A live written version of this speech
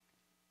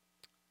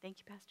Thank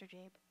you, Pastor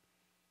Jabe.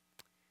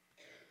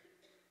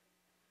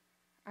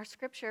 Our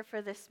scripture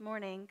for this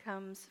morning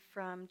comes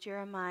from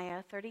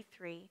Jeremiah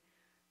 33,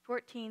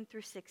 14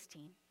 through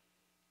 16.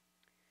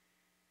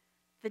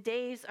 The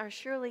days are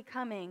surely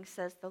coming,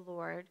 says the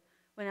Lord,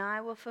 when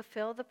I will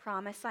fulfill the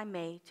promise I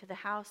made to the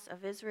house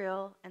of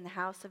Israel and the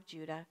house of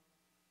Judah.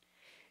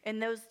 In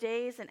those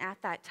days and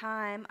at that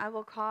time, I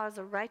will cause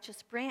a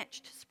righteous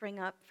branch to spring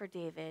up for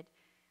David,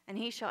 and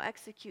he shall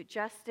execute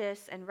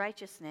justice and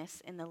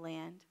righteousness in the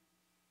land.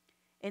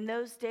 In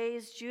those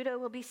days, Judah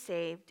will be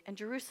saved, and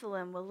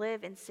Jerusalem will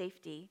live in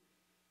safety.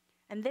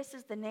 And this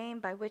is the name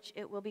by which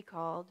it will be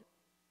called: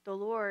 The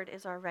Lord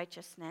is our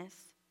righteousness.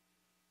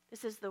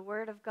 This is the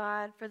word of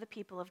God for the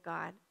people of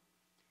God.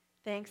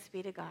 Thanks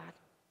be to God.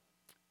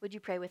 Would you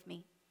pray with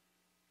me?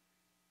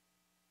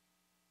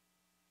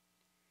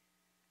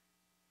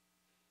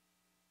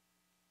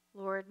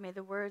 Lord, may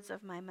the words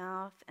of my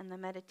mouth and the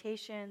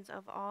meditations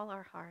of all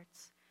our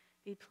hearts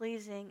be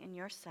pleasing in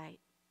your sight.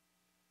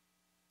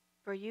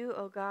 For you,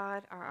 O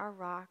God, are our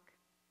rock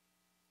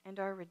and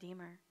our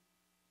Redeemer.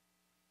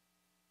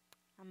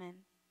 Amen.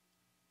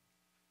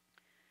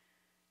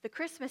 The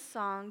Christmas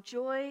song,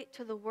 Joy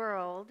to the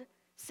World,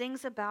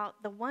 sings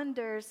about the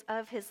wonders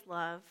of his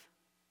love.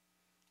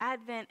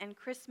 Advent and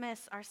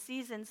Christmas are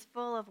seasons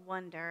full of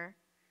wonder.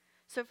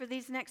 So for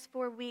these next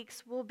 4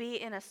 weeks, we'll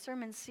be in a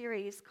sermon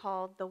series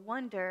called The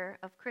Wonder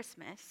of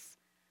Christmas.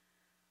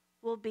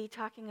 We'll be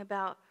talking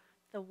about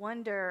the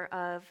wonder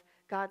of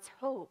God's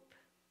hope,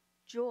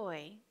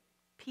 joy,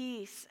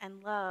 peace,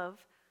 and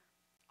love,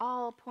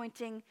 all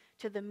pointing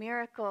to the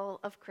miracle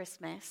of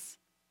Christmas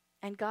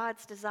and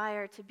God's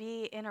desire to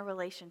be in a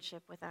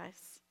relationship with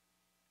us.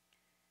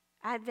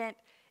 Advent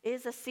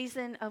is a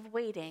season of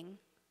waiting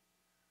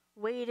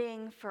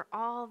for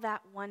all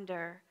that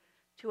wonder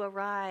to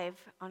arrive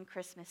on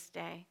Christmas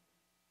Day.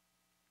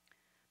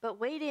 But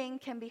waiting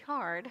can be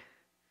hard.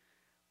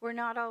 We're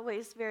not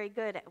always very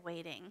good at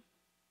waiting.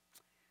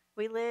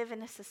 We live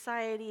in a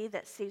society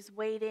that sees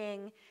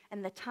waiting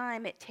and the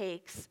time it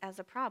takes as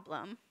a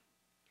problem.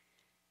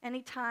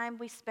 Any time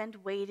we spend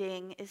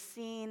waiting is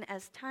seen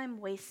as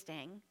time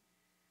wasting.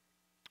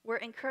 We're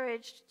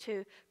encouraged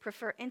to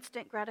prefer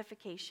instant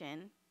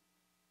gratification.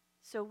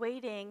 So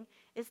waiting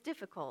is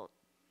difficult.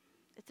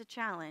 It's a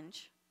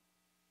challenge.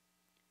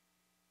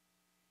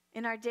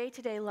 In our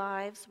day-to-day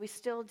lives, we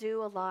still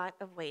do a lot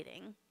of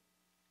waiting.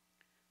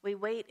 We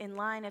wait in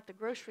line at the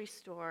grocery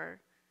store.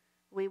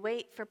 We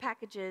wait for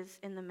packages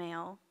in the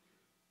mail.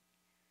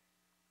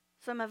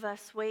 Some of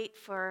us wait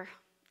for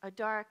a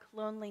dark,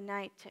 lonely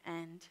night to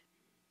end.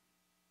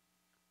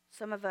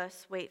 Some of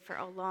us wait for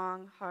a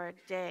long, hard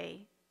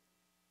day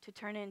to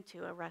turn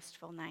into a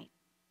restful night.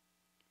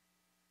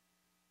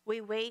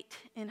 We wait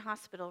in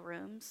hospital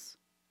rooms.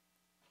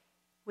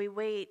 We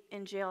wait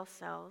in jail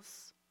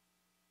cells.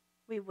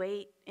 We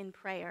wait in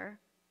prayer.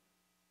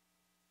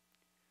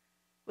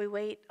 We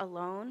wait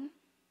alone.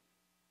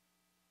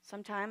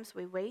 Sometimes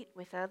we wait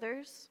with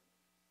others.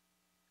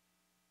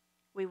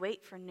 We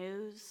wait for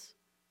news.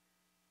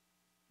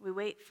 We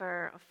wait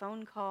for a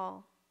phone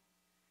call.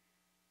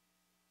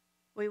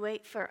 We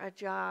wait for a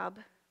job,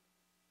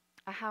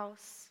 a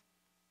house,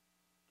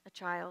 a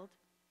child.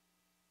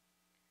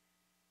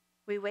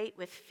 We wait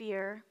with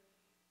fear.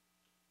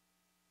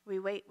 We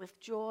wait with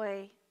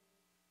joy.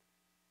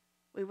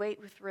 We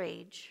wait with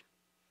rage.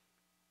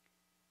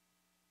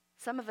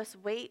 Some of us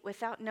wait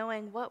without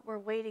knowing what we're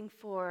waiting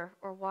for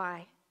or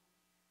why.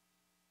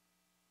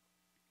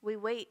 We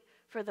wait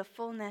for the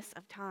fullness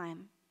of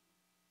time,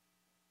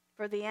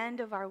 for the end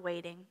of our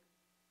waiting,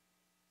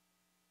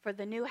 for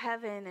the new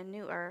heaven and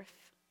new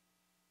earth.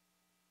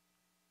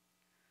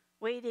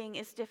 Waiting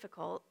is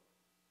difficult,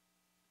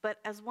 but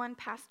as one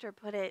pastor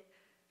put it,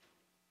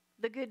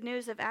 the good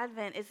news of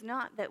Advent is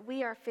not that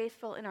we are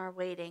faithful in our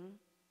waiting,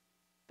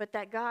 but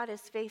that God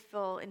is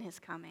faithful in his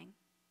coming.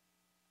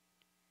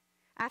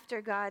 After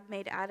God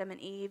made Adam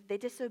and Eve, they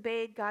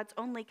disobeyed God's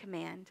only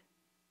command.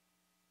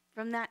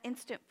 From that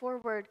instant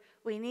forward,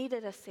 we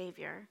needed a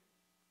Savior.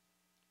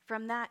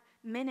 From that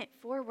minute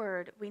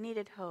forward, we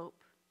needed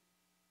hope.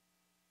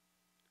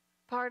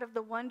 Part of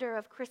the wonder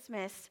of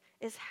Christmas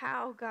is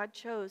how God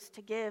chose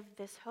to give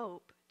this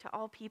hope to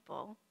all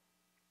people.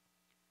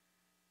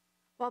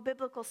 While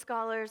biblical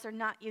scholars are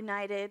not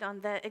united on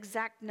the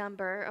exact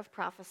number of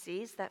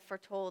prophecies that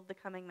foretold the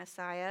coming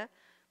Messiah,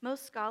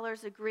 most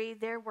scholars agree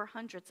there were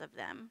hundreds of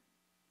them.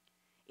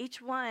 Each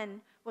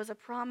one was a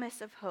promise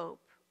of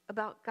hope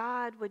about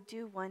God would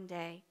do one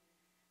day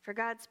for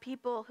God's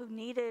people who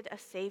needed a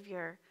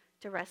Savior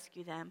to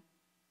rescue them.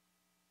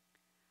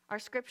 Our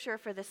scripture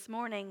for this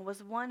morning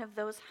was one of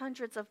those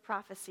hundreds of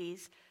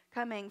prophecies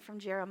coming from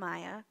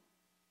Jeremiah.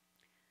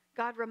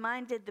 God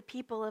reminded the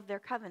people of their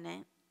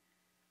covenant,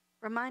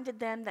 reminded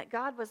them that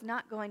God was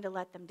not going to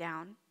let them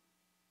down.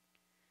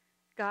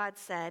 God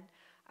said,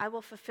 I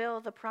will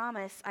fulfill the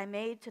promise I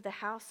made to the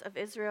house of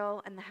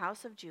Israel and the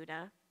house of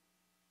Judah.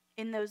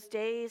 In those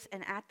days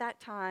and at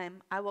that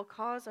time, I will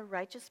cause a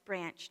righteous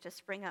branch to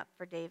spring up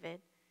for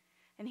David,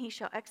 and he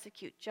shall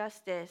execute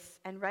justice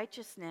and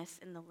righteousness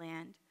in the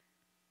land.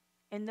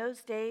 In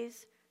those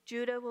days,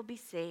 Judah will be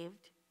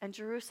saved, and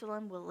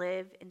Jerusalem will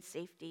live in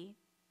safety.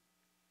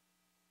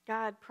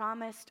 God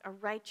promised a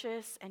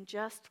righteous and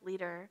just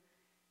leader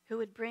who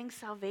would bring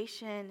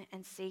salvation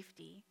and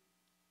safety.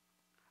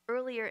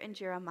 Earlier in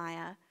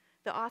Jeremiah,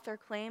 the author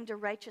claimed a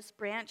righteous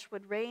branch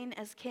would reign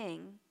as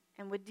king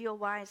and would deal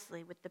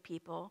wisely with the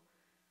people.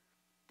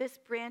 This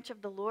branch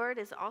of the Lord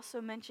is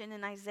also mentioned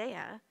in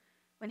Isaiah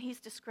when he's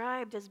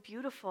described as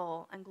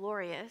beautiful and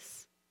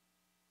glorious.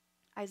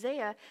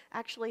 Isaiah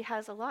actually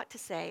has a lot to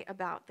say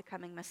about the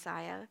coming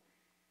Messiah.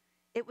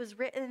 It was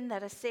written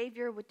that a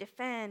Savior would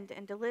defend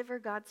and deliver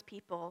God's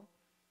people,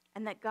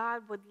 and that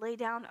God would lay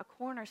down a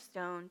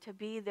cornerstone to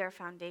be their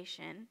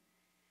foundation.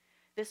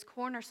 This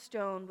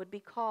cornerstone would be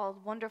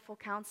called Wonderful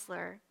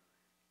Counselor,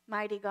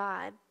 Mighty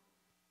God,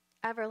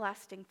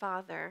 Everlasting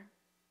Father,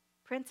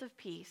 Prince of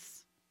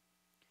Peace.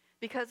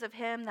 Because of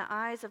him, the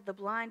eyes of the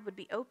blind would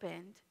be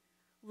opened,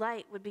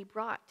 light would be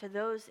brought to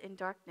those in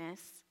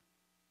darkness.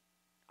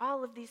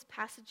 All of these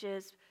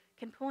passages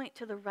can point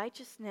to the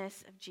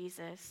righteousness of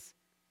Jesus.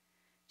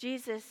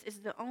 Jesus is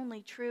the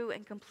only true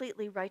and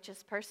completely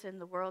righteous person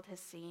the world has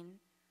seen,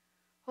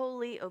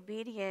 holy,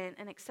 obedient,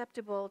 and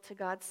acceptable to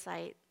God's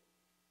sight.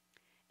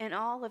 In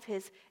all of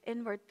his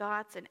inward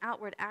thoughts and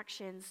outward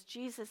actions,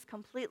 Jesus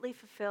completely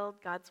fulfilled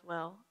God's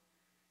will.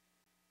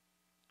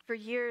 For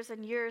years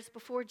and years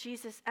before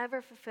Jesus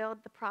ever fulfilled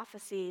the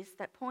prophecies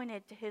that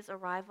pointed to his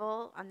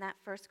arrival on that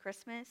first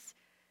Christmas,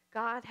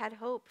 God had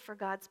hope for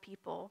God's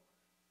people.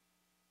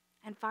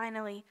 And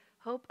finally,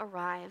 hope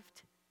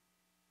arrived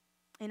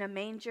in a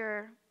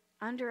manger,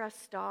 under a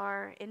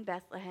star in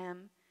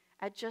Bethlehem,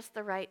 at just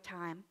the right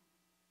time.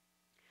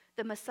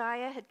 The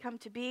Messiah had come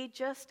to be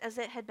just as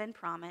it had been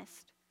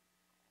promised.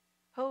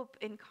 Hope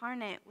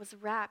incarnate was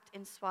wrapped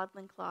in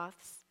swaddling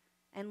cloths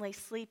and lay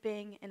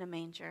sleeping in a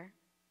manger.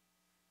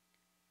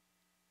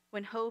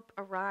 When hope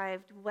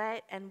arrived,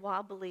 wet and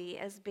wobbly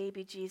as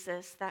baby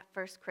Jesus that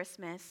first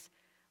Christmas,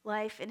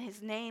 life in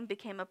his name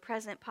became a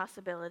present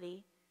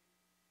possibility.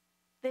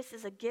 This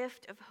is a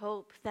gift of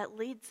hope that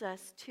leads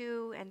us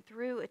to and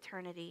through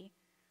eternity.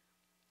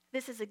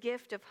 This is a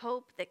gift of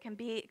hope that can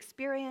be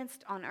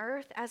experienced on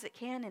earth as it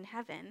can in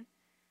heaven.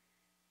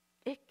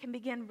 It can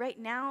begin right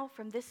now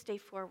from this day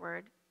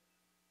forward,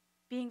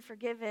 being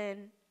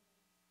forgiven,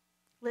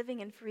 living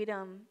in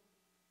freedom,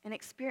 and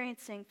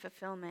experiencing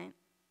fulfillment.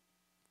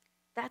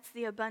 That's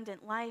the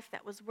abundant life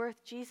that was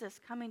worth Jesus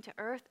coming to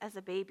earth as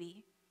a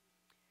baby.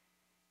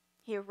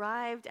 He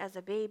arrived as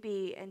a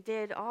baby and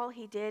did all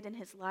he did in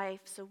his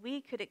life so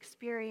we could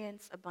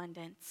experience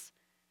abundance.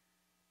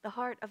 The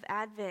heart of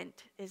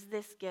Advent is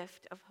this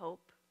gift of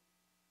hope.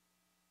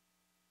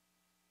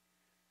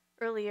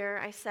 Earlier,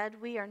 I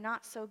said we are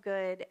not so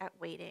good at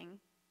waiting.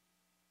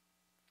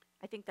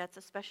 I think that's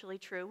especially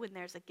true when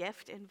there's a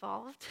gift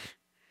involved.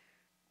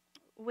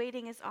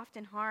 Waiting is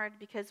often hard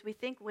because we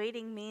think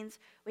waiting means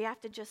we have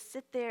to just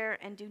sit there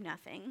and do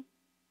nothing.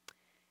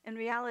 In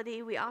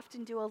reality, we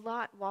often do a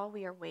lot while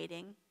we are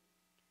waiting.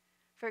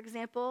 For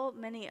example,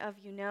 many of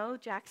you know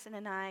Jackson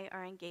and I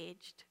are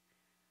engaged.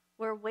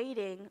 We're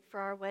waiting for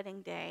our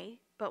wedding day,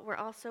 but we're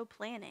also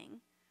planning,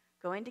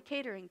 going to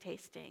catering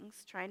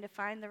tastings, trying to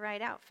find the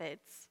right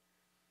outfits.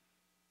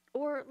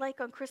 Or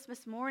like on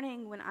Christmas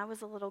morning when I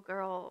was a little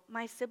girl,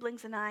 my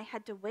siblings and I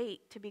had to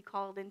wait to be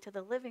called into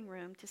the living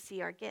room to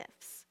see our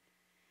gifts.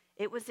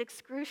 It was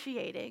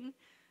excruciating,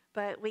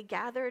 but we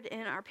gathered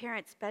in our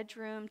parents'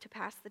 bedroom to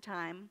pass the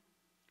time,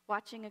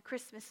 watching a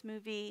Christmas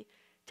movie,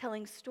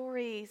 telling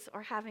stories,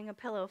 or having a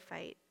pillow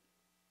fight.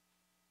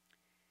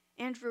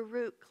 Andrew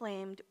Root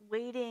claimed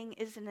waiting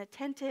is an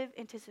attentive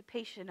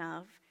anticipation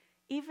of,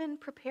 even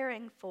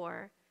preparing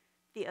for,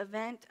 the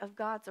event of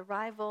God's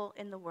arrival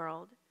in the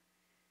world.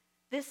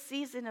 This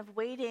season of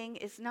waiting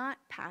is not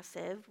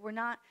passive. We're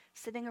not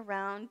sitting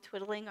around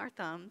twiddling our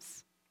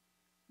thumbs.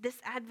 This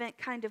Advent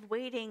kind of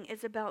waiting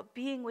is about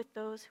being with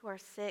those who are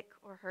sick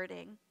or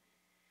hurting.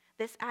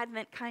 This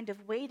Advent kind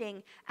of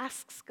waiting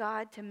asks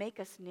God to make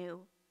us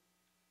new.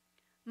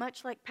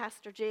 Much like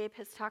Pastor Jabe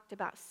has talked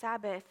about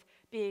Sabbath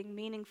being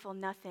meaningful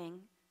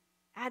nothing,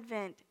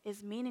 Advent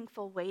is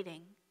meaningful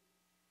waiting.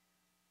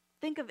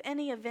 Think of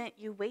any event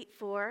you wait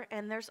for,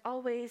 and there's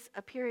always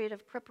a period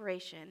of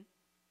preparation.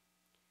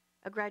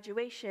 A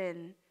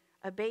graduation,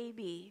 a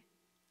baby,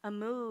 a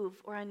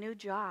move, or a new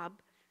job.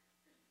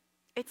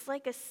 It's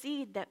like a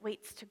seed that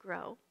waits to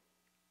grow.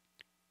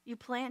 You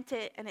plant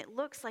it and it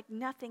looks like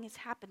nothing is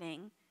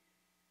happening,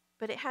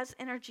 but it has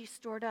energy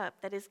stored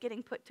up that is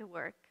getting put to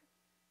work,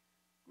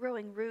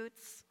 growing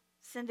roots,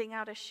 sending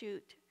out a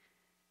shoot.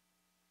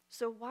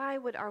 So why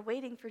would our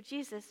waiting for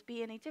Jesus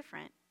be any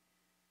different?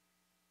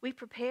 We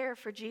prepare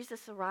for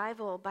Jesus'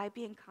 arrival by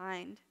being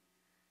kind,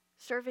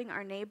 serving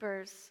our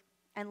neighbors,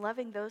 and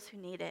loving those who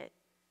need it.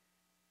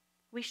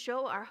 We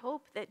show our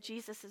hope that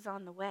Jesus is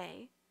on the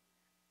way.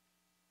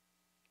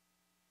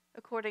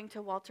 According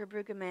to Walter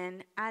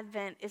Brueggemann,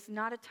 Advent is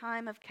not a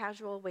time of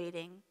casual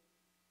waiting.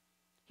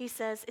 He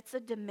says it's a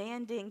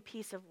demanding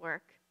piece of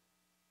work.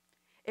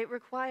 It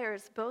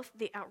requires both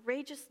the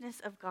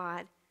outrageousness of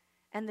God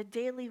and the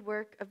daily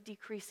work of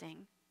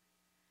decreasing,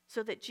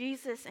 so that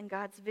Jesus and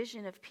God's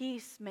vision of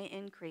peace may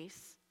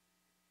increase.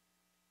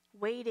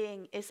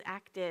 Waiting is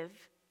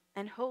active,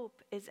 and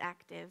hope is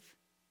active.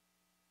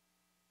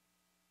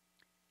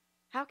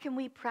 How can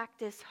we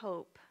practice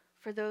hope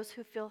for those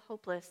who feel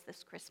hopeless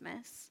this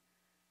Christmas?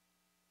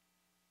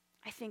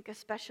 I think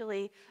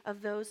especially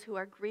of those who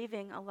are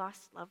grieving a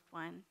lost loved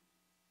one.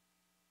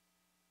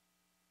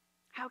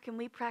 How can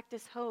we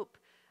practice hope,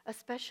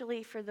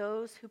 especially for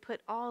those who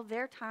put all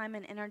their time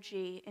and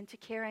energy into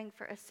caring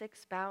for a sick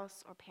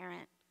spouse or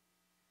parent?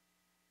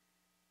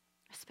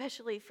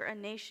 Especially for a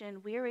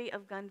nation weary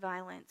of gun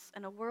violence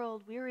and a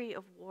world weary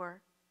of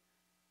war.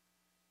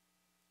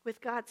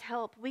 With God's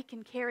help, we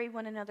can carry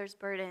one another's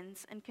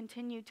burdens and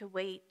continue to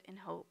wait in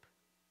hope.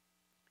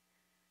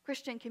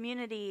 Christian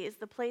community is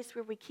the place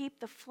where we keep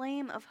the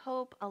flame of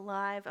hope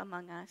alive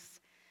among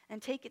us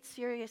and take it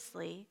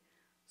seriously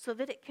so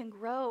that it can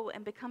grow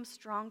and become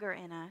stronger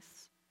in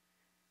us.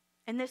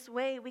 In this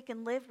way, we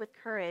can live with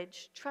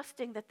courage,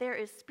 trusting that there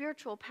is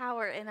spiritual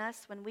power in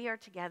us when we are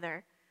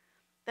together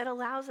that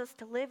allows us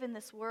to live in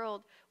this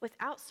world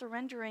without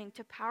surrendering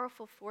to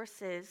powerful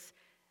forces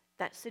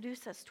that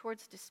seduce us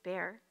towards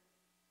despair.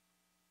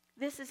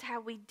 This is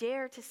how we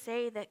dare to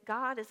say that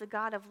God is a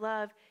God of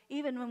love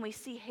even when we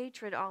see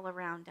hatred all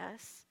around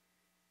us.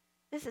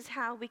 This is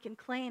how we can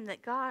claim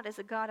that God is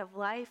a God of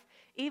life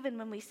even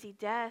when we see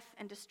death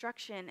and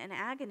destruction and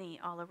agony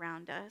all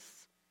around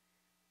us.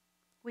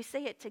 We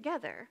say it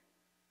together.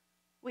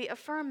 We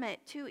affirm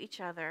it to each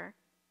other.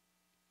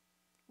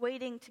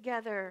 Waiting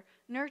together,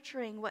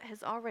 nurturing what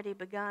has already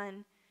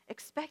begun,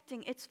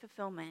 expecting its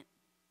fulfillment.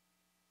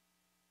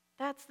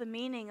 That's the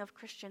meaning of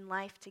Christian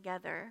life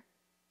together.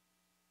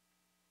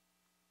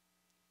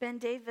 Ben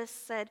Davis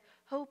said,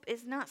 "Hope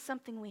is not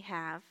something we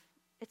have,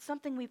 it's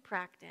something we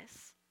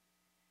practice.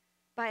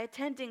 By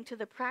attending to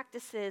the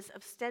practices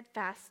of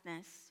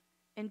steadfastness,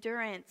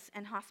 endurance,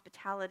 and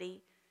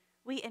hospitality,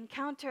 we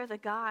encounter the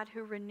God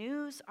who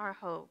renews our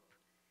hope.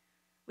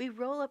 We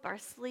roll up our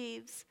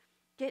sleeves,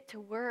 get to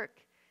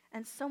work,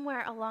 and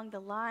somewhere along the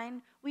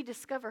line, we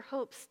discover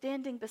hope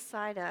standing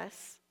beside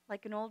us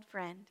like an old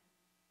friend."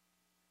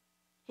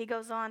 He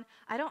goes on,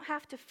 "I don't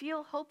have to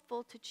feel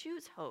hopeful to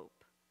choose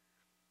hope.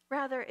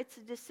 Rather, it's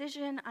a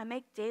decision I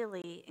make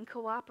daily in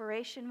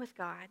cooperation with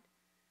God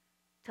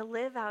to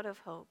live out of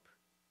hope,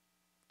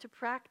 to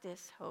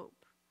practice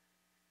hope,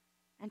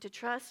 and to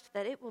trust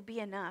that it will be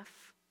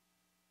enough.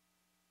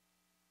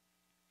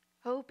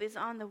 Hope is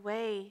on the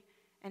way,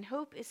 and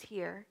hope is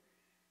here.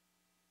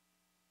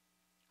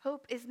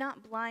 Hope is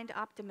not blind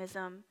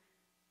optimism.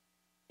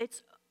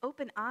 It's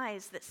open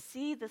eyes that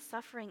see the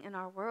suffering in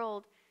our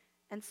world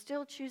and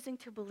still choosing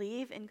to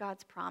believe in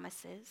God's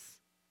promises."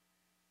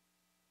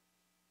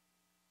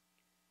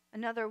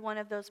 Another one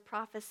of those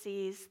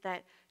prophecies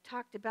that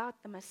talked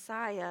about the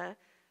Messiah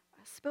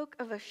spoke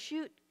of a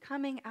shoot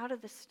coming out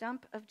of the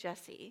stump of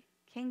Jesse,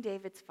 King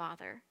David's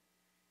father.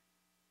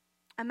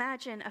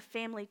 Imagine a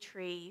family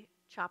tree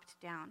chopped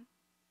down.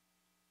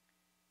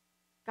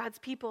 God's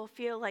people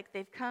feel like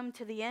they've come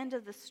to the end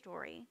of the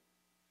story.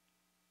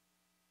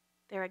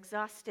 They're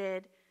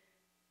exhausted,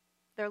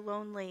 they're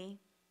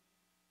lonely,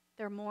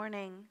 they're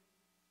mourning,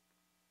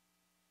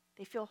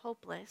 they feel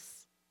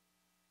hopeless.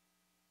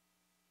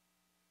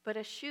 But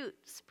a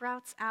shoot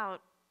sprouts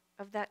out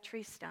of that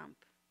tree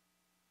stump,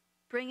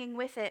 bringing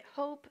with it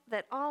hope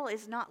that all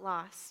is not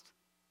lost.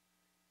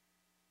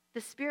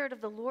 The Spirit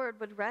of the Lord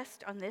would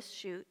rest on this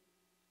shoot,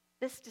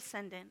 this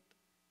descendant.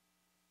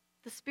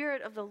 The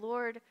Spirit of the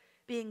Lord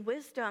being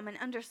wisdom and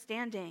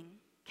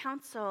understanding,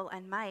 counsel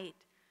and might,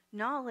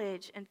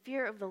 knowledge and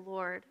fear of the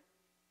Lord.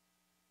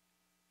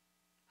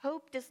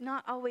 Hope does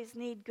not always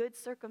need good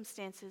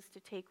circumstances to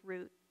take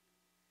root.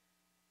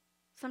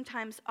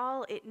 Sometimes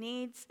all it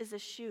needs is a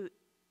shoot,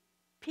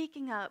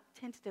 peeking up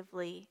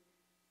tentatively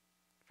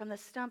from the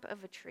stump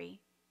of a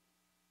tree.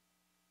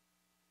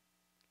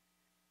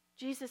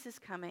 Jesus is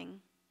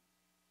coming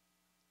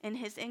in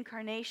his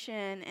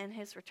incarnation and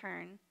his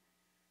return.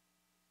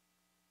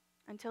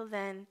 Until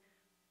then,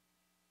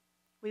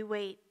 we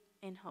wait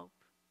in hope.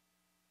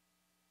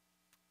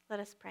 Let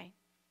us pray.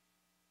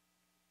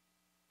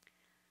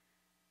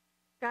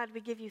 God,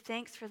 we give you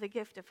thanks for the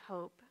gift of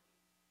hope,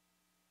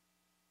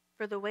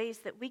 for the ways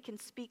that we can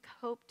speak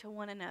hope to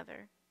one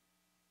another.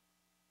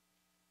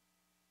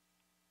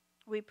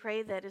 We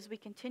pray that as we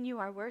continue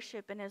our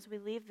worship and as we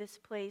leave this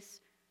place,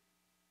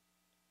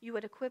 you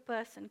would equip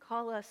us and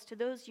call us to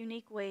those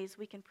unique ways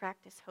we can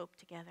practice hope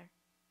together.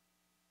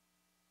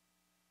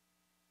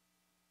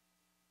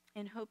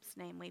 In hope's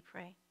name we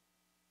pray.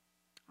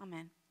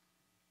 Amen.